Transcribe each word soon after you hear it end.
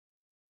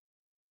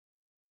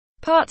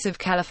Parts of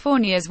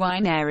California's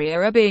wine area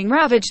are being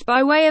ravaged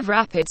by way of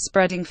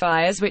rapid-spreading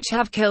fires which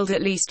have killed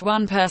at least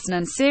one person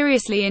and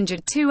seriously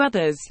injured two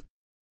others.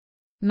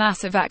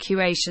 Mass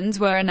evacuations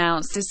were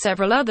announced as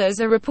several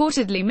others are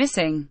reportedly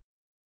missing.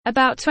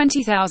 About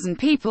 20,000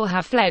 people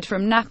have fled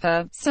from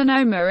Napa,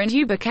 Sonoma and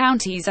Yuba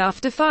counties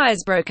after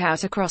fires broke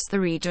out across the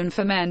region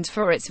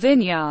for its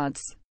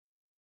vineyards.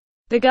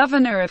 The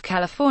governor of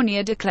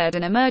California declared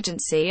an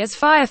emergency as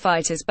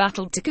firefighters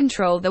battled to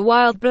control the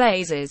wild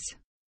blazes.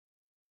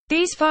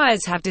 These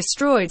fires have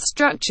destroyed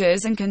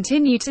structures and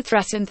continue to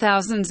threaten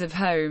thousands of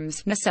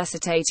homes,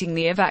 necessitating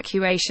the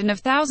evacuation of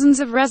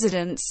thousands of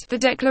residents, the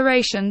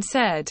declaration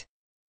said.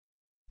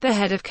 The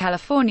head of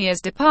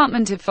California's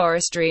Department of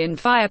Forestry and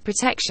Fire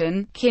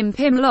Protection, Kim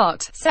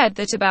Pimlott, said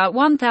that about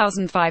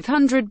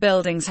 1,500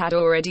 buildings had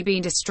already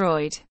been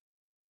destroyed.